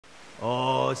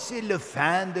Oh, c'est le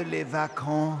fin de les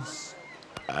vacances.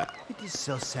 It is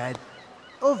so sad.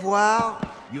 Au revoir,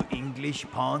 you English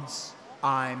pants.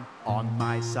 I'm on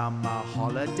my summer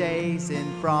holidays in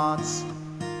France.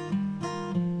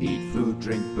 Eat food,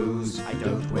 drink booze, I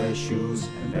don't wear shoes,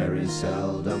 and very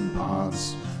seldom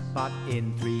pants. But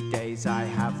in 3 days I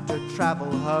have to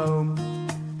travel home.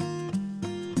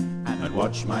 And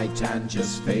watch my tan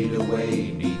just fade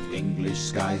away neath English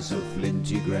skies so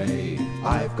flinty grey.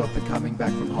 I've got the coming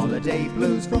back from holiday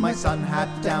blues, from my sun hat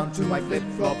down to my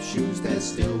flip-flop shoes. There's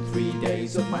still 3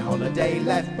 days of my holiday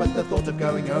left, but the thought of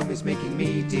going home is making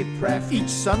me depressed. Each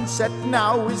sunset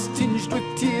now is tinged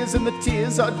with tears, and the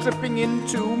tears are dripping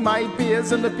into my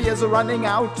beers, and the beers are running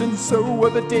out, and so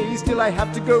are the days till I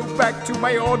have to go back to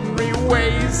my ordinary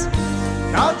ways.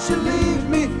 Can't you leave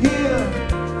me here,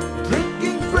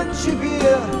 drinking Frenchy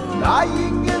beer,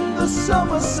 lying in the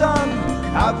summer sun,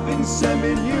 having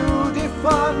semi-nudie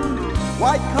fun?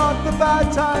 Why can't the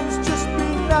bad times just be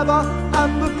never,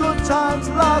 and the good times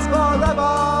last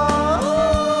forever?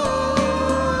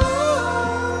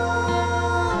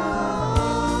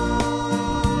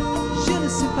 Je ne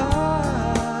sais pas,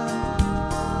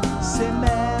 c'est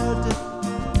merde.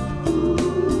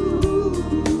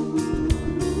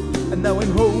 And now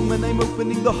I'm home and I'm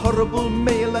opening the horrible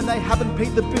mail, and I haven't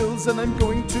paid the bills and I'm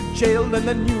going to jail, and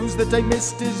the news that I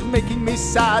missed is making me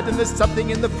sad, and there's something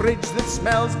in the fridge that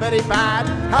smells very bad.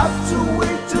 Have to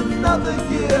wait another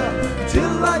year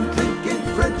till I'm drinking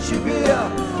Frenchy beer,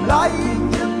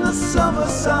 lying in the summer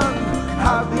sun,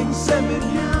 having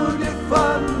semi-nudie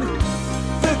fun.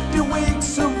 50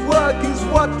 weeks of work is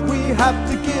what we have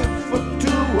to give for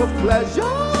 2 of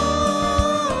pleasure.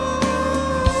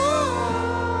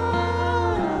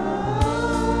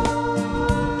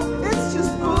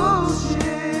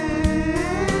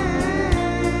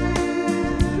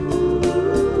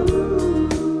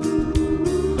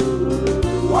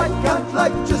 Why can't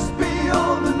life just be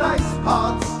all the nice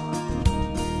parts?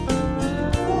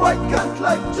 Why can't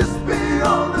life just